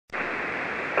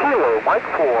Kilo Mike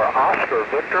 4, Oscar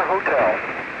Victor Hotel.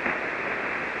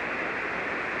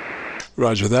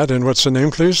 Roger that. And what's the name,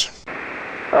 please?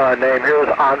 Name here is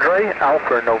Andre,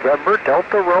 Alpha November,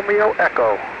 Delta Romeo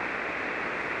Echo.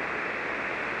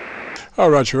 Oh,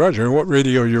 Roger, Roger. And what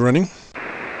radio are you running?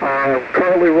 I'm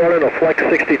currently running a Flex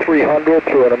 6300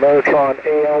 through an Ameritron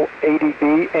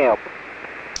AL80B amp.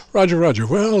 Roger, Roger.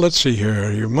 Well, let's see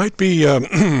here. You might be,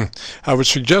 I would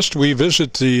suggest we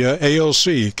visit the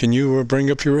ALC. Can you bring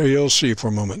up your ALC for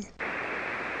a moment?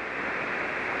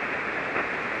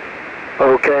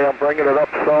 Okay, I'm bringing it up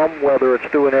some. Whether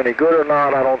it's doing any good or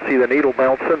not, I don't see the needle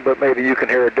bouncing, but maybe you can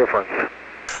hear a difference.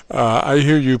 I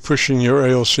hear you pushing your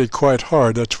ALC quite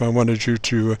hard. That's why I wanted you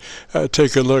to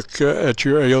take a look at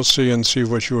your ALC and see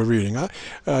what you were reading. I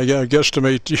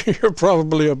guesstimate you're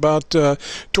probably about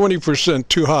 20%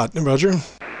 too hot, Roger.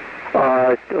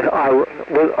 How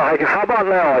about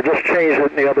now? I just changed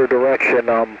it in the other direction.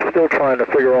 I'm still trying to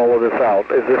figure all of this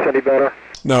out. Is this any better?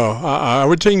 No, I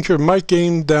would take your mic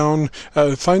gain down.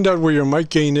 Find out where your mic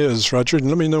gain is, Roger, and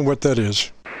let me know what that is.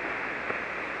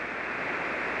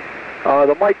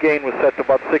 The mic gain was set to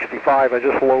about 65. I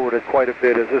just lowered it quite a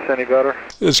bit. Is this any better?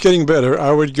 It's getting better.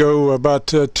 I would go about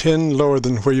 10 lower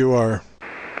than where you are.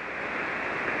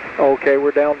 Okay,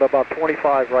 we're down to about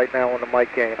 25 right now on the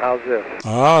mic gain. How's this?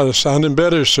 Ah, sounding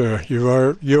better, sir. You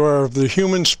are the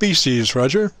human species,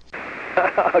 Roger.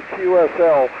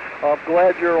 QSL. I'm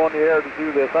glad you're on the air to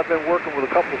do this. I've been working with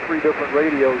a couple, 3 different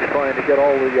radios trying to get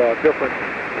all the different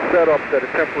setups at a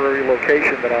temporary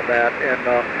location that I'm at, and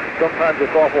sometimes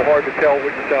it's awful hard to tell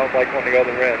what you sound like on the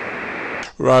other end.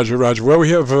 Roger, Roger. Well, we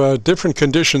have different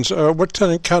conditions. What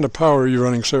kind of power are you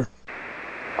running, sir?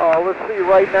 Let's see.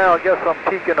 Right now, I guess I'm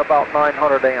peaking about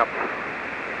 900 amps.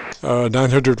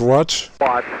 900 watts?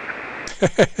 Watts.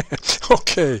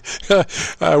 Okay,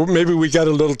 maybe we got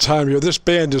a little time here. This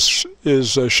band is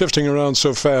shifting around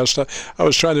so fast. I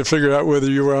was trying to figure out whether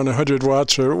you were on 100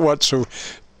 watts or what, so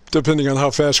depending on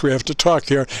how fast we have to talk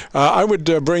here. I would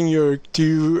bring your,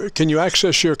 can you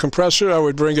access your compressor? I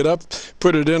would bring it up,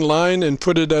 put it in line, and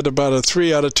put it at about a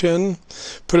 3 out of 10.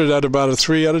 Put it at about a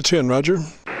 3 out of 10, Roger.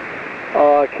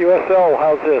 QSL,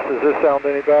 how's this? Does this sound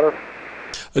any better?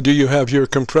 Do you have your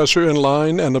compressor in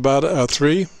line and about a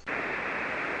 3?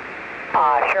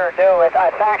 Sure do. It's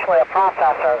actually a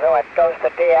processor, so it goes to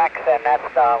DX, and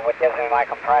that's what gives me my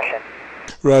compression.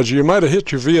 Roger, you might have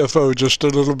hit your VFO just a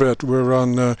little bit. We're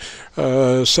on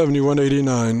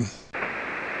 7189.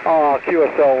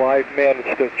 QSL, I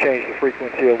managed to change the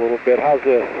frequency a little bit. How's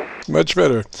this? Much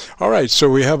better. All right, so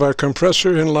we have our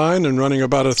compressor in line and running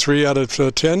about a 3 out of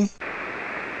 10.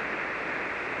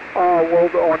 Well,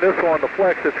 on this one, the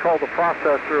Flex, it's called the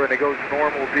processor, and it goes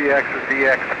normal DX or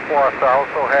DX plus. I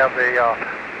also have a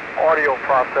audio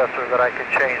processor that I can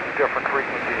change the different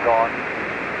frequencies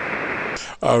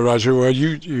on. Roger, well,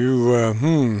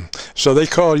 so they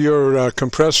call your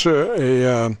compressor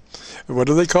a, what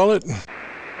do they call it?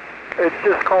 It's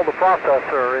just called the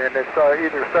processor, and it's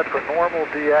either set for normal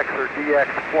DX or DX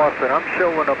plus, and I'm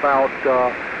showing about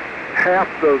half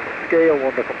the scale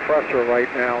on the compressor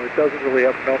right now. It doesn't really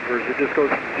have numbers. It just goes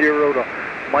from 0 to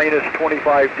minus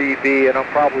 25 dB, and I'm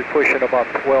probably pushing about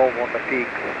 12 on the peak.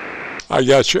 I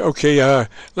got you. Okay,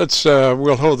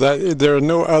 we'll hold that. There are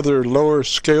no other lower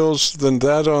scales than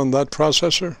that on that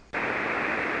processor?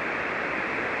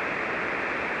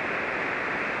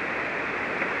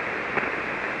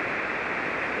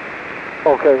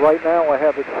 Okay, right now I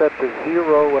have it set to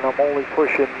 0, and I'm only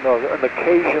pushing an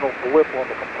occasional blip on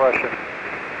the compression.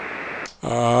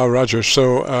 Roger.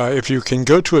 So if you can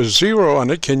go to a 0 on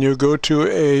it, can you go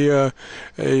to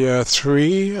a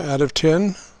 3 out of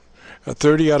 10? A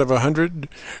 30 out of 100?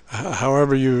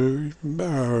 However you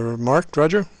are marked,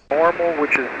 Roger? Normal,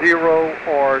 which is 0,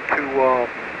 or to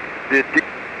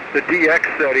the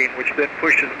DX setting, which then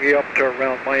pushes me up to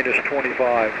around minus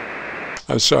 25.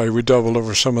 I'm sorry, we doubled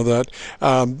over some of that.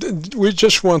 We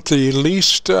just want the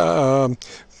least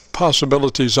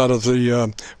possibilities out of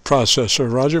the processor,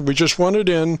 Roger. We just want it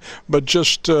in, but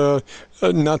just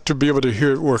not to be able to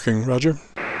hear it working, Roger.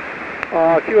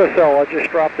 QSL, I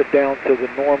just dropped it down to the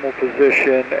normal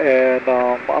position, and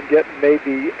I'm getting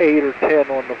maybe 8 or 10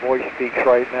 on the voice peaks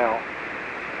right now.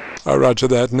 Roger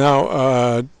that.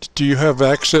 Now, do you have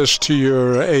access to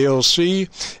your ALC?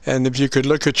 And if you could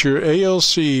look at your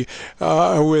ALC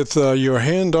with your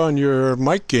hand on your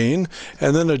mic gain,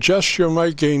 and then adjust your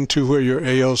mic gain to where your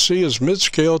ALC is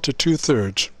mid-scale to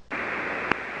 2/3.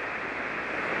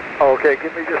 Okay,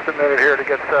 give me just a minute here to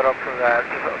get set up for that.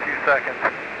 Just a few seconds.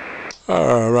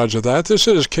 Roger that. This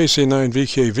is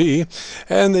KC9VKV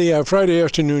and the Friday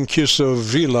afternoon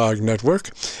Qso-Vlog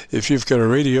network. If you've got a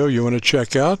radio you want to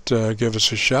check out, give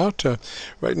us a shout.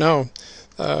 Right now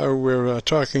we're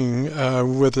talking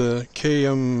with the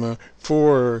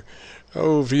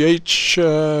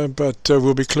KM4OVH, but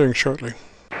we'll be clearing shortly.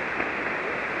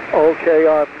 Okay,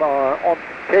 I'm on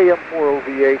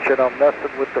KM4OVH and I'm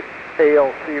messing with the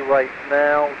ALC right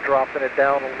now, dropping it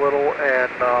down a little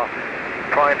and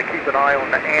trying to keep an eye on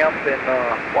the amp and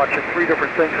watching 3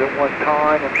 different things at one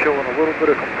time. I'm showing a little bit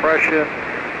of compression,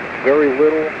 very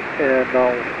little, and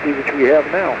I'll see what we have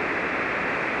now.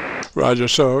 Roger.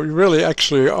 So really,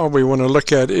 actually, all we want to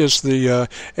look at is the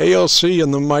ALC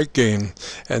and the mic gain.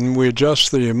 And we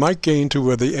adjust the mic gain to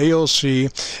where the ALC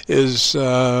is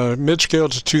mid-scale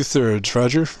to 2/3.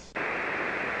 Roger?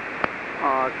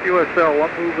 QSL,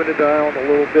 I'm moving it down a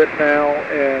little bit now,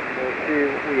 and we'll see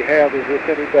what we have. Is this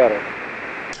any better?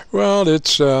 Well,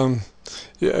 it's you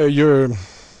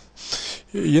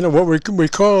know what we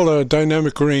call a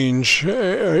dynamic range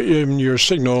in your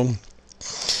signal.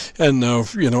 And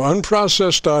you know,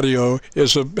 unprocessed audio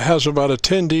has about a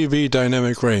 10 dB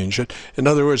dynamic range. In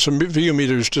other words, some VU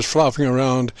meters just flopping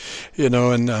around, you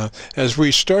know. And as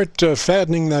we start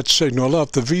fattening that signal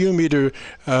up, the VU meter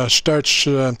starts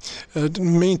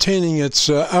maintaining its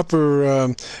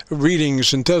upper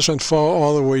readings and doesn't fall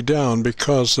all the way down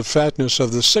because the fatness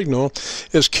of the signal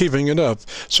is keeping it up.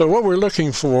 So what we're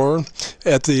looking for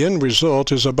at the end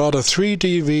result is about a 3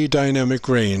 dB dynamic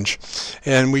range,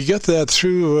 and we get that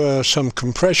through some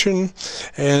compression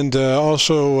and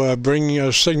also bringing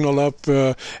our signal up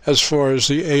as far as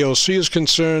the ALC is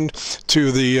concerned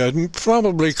to the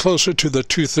probably closer to the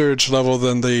 2/3 level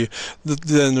than the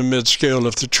mid scale,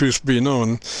 if the truth be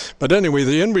known. But anyway,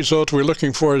 the end result we're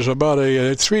looking for is about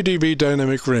a 3 dB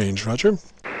dynamic range. Roger?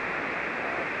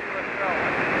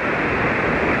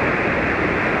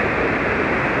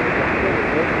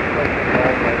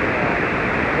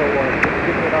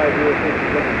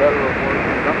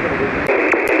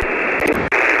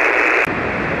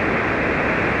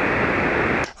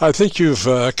 I think you've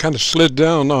kind of slid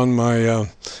down on my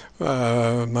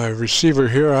my receiver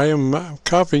here. I am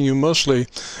copying you mostly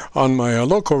on my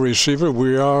local receiver.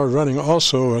 We are running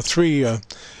also 3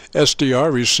 SDR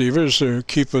receivers to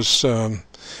keep us,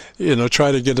 you know,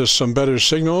 try to get us some better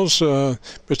signals,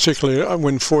 particularly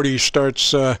when 40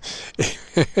 starts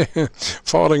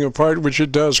falling apart, which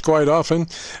it does quite often.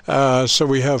 So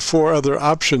we have 4 other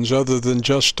options other than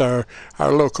just our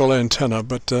local antenna.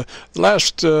 But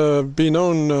last be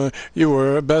known, you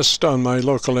were best on my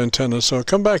local antenna. So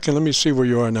come back and let me see where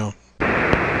you are now.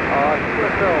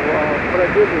 What I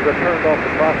did was I turned off the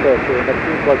processor, and it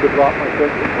seems like it dropped my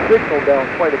signal down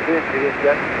quite a bit here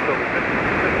yet. So is this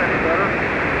any better?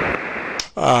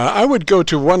 I would go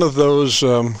to one of those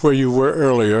where you were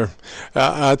earlier.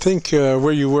 I think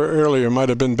where you were earlier might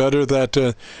have been better.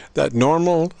 That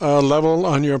normal level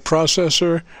on your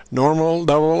processor. Normal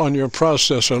level on your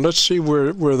processor. Let's see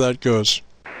where that goes.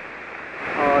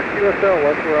 QSL,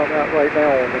 that's where I'm at right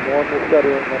now on the normal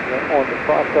setting on the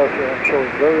processor. I'm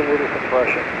showing very little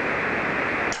compression.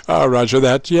 Roger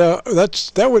that. Yeah,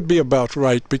 that would be about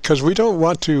right, because we don't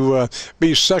want to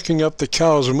be sucking up the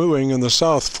cows mooing in the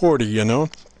South 40, you know.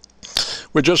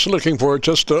 We're just looking for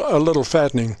just a little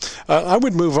fattening. I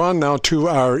would move on now to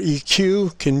our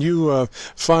EQ. Can you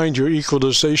find your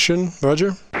equalization,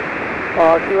 Roger?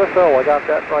 QSL, I got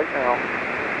that right now.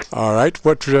 All right.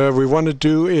 What we want to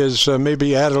do is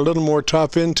maybe add a little more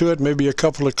top end to it, maybe a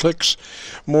couple of clicks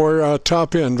more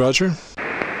top end, Roger?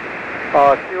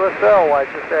 QSL, I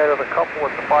just added a couple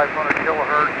at the 500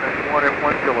 kilohertz and one at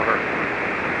 1 kilohertz.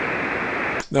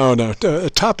 No,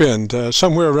 top end,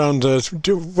 somewhere around.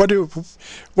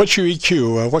 What's your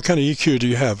EQ? What kind of EQ do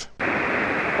you have?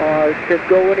 It can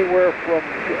go anywhere from,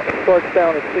 starts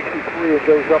down at 63, it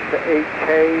goes up to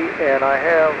 8K, and I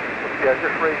have, I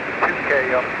just raised the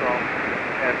 2K up some,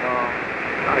 and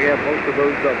I have most of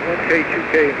those 1K,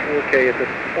 2K, and 4K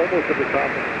almost at the top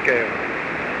of the scale.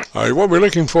 All right, what we're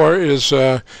looking for is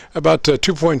about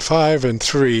 2.5 and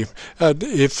 3.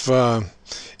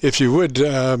 If you would,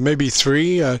 maybe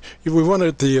 3. We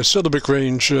wanted the syllabic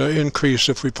range increase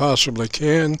if we possibly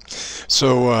can.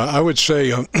 So I would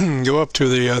say go up to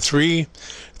the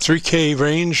 3K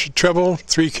range, treble,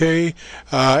 3K,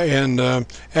 and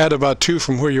add about 2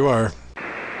 from where you are.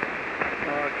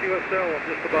 QSL, I'm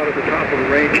just about at the top of the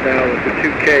range now with the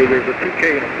 2K. There's a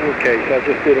 2K and a 4K, so I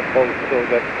just did them both so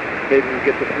that maybe we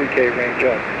get the 3K range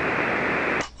up.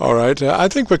 All right. I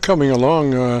think we're coming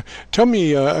along. Tell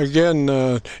me again,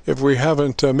 if we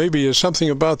haven't, maybe something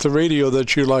about the radio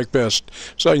that you like best,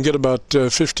 so I can get about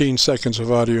 15 seconds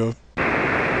of audio.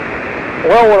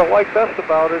 Well, what I like best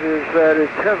about it is that it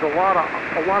has a lot of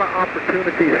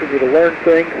opportunities for me to learn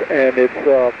things, and it's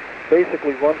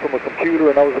basically run from a computer,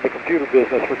 and I was in the computer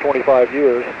business for 25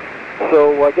 years.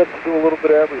 So I get to do a little bit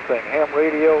of everything, ham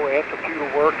radio and computer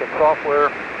work and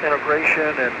software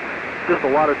integration and just a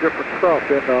lot of different stuff.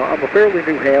 And I'm a fairly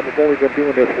new ham. I've only been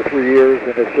doing this for 3 years,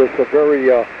 and it's just a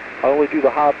very, I only do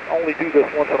this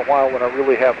once in a while when I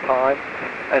really have time.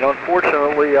 And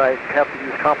unfortunately, I have to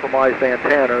use compromised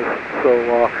antennas, so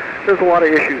there's a lot of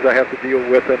issues I have to deal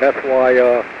with, and that's why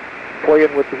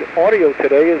playing with the audio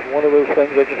today is one of those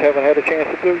things I just haven't had a chance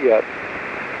to do yet.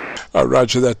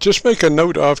 Roger that. Just make a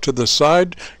note off to the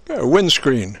side,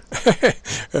 windscreen.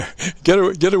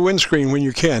 Get a windscreen when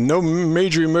you can. No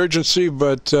major emergency,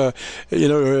 but you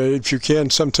know, if you can,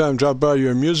 sometime drop by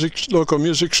your local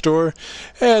music store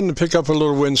and pick up a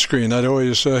little windscreen. That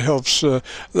always helps the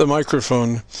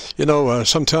microphone. You know,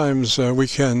 sometimes we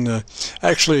can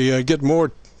actually get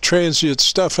more transient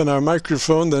stuff in our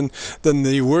microphone than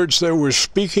the words that we're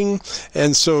speaking,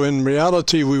 and so in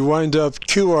reality we wind up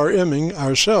QRMing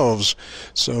ourselves.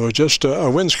 So just a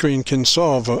windscreen can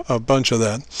solve a bunch of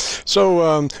that.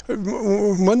 So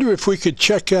wonder if we could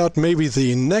check out maybe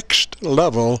the next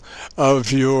level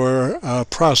of your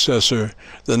processor,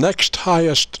 the next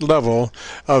highest level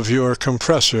of your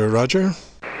compressor. Roger?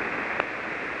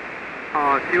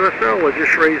 QSL, I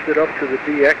just raised it up to the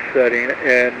DX setting,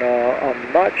 and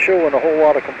I'm not showing a whole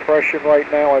lot of compression right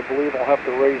now. I believe I'll have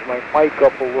to raise my mic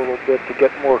up a little bit to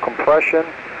get more compression.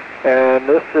 And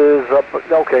this is up,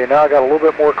 okay, now I got a little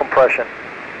bit more compression.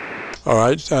 All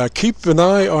right, keep an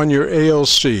eye on your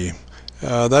ALC.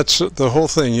 That's the whole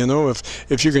thing, you know.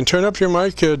 If you can turn up your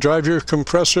mic, drive your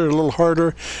compressor a little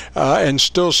harder, and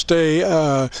still stay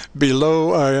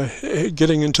below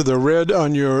getting into the red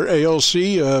on your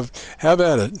ALC, have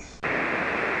at it.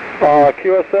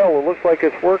 QSL, it looks like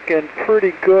it's working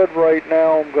pretty good right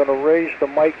now. I'm going to raise the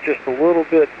mic just a little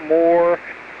bit more,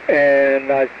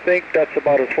 and I think that's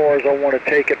about as far as I want to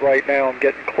take it right now. I'm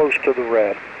getting close to the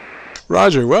red.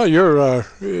 Roger. Well,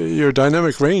 your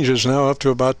dynamic range is now up to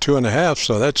about 2.5,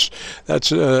 so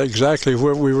that's exactly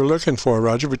what we were looking for,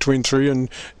 Roger. Between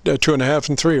 2.5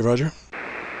 and 3, Roger.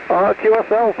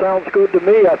 QSL sounds good to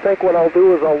me. I think what I'll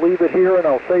do is I'll leave it here and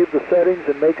I'll save the settings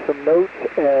and make some notes,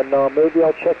 and maybe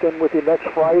I'll check in with you next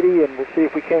Friday and we'll see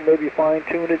if we can maybe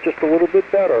fine-tune it just a little bit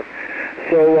better.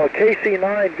 So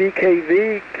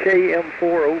KC9VKV,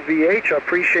 KM4OVH, I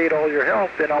appreciate all your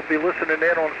help, and I'll be listening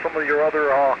in on some of your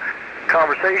other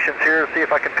conversations here to see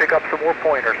if I can pick up some more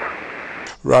pointers.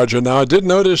 Roger. Now, I did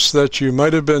notice that you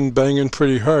might have been banging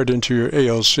pretty hard into your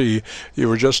ALC. You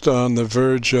were just on the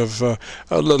verge of a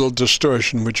little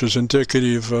distortion, which is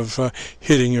indicative of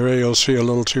hitting your ALC a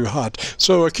little too hot.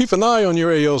 So keep an eye on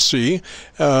your ALC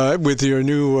with your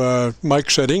new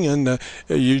mic setting, and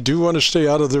you do want to stay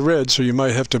out of the red, so you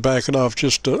might have to back it off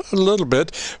just a little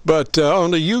bit, but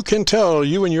only you can tell,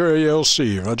 you and your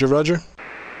ALC. Roger, Roger?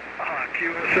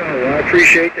 So I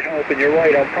appreciate the help, and you're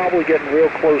right. I'm probably getting real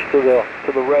close to the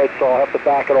red, so I'll have to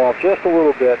back it off just a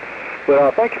little bit.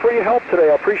 But thank you for your help today.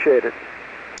 I appreciate it.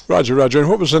 Roger, Roger. And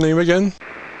what was the name again?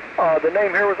 The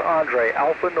name here was Andre,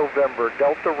 Alpha November,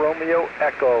 Delta Romeo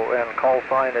Echo, and call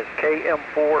sign is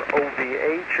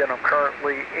KM4OVH, and I'm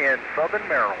currently in Southern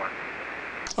Maryland.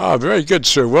 Very good,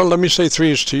 sir. Well, let me say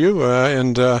threes to you,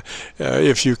 and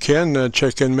if you can,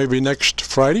 check in maybe next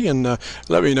Friday and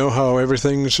let me know how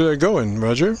everything's going.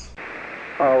 Roger?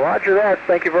 Roger that.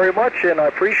 Thank you very much, and I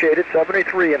appreciate it.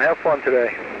 73, and have fun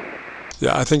today.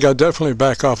 Yeah, I think I'd definitely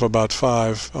back off about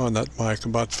 5 on that mic,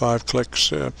 about 5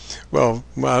 clicks. Well,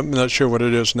 I'm not sure what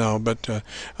it is now, but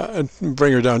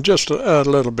bring her down just a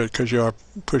little bit because you are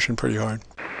pushing pretty hard.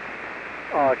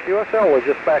 QSL, we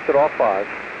just backed it off 5.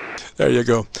 There you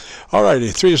go. All righty,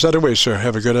 3 is that away, sir.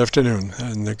 Have a good afternoon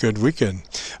and a good weekend.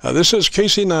 This is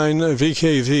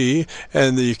KC9VKV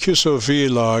and the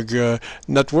Qso-Vlog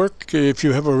network. If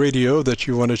you have a radio that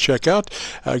you want to check out,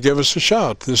 give us a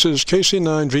shout. This is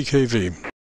KC9VKV.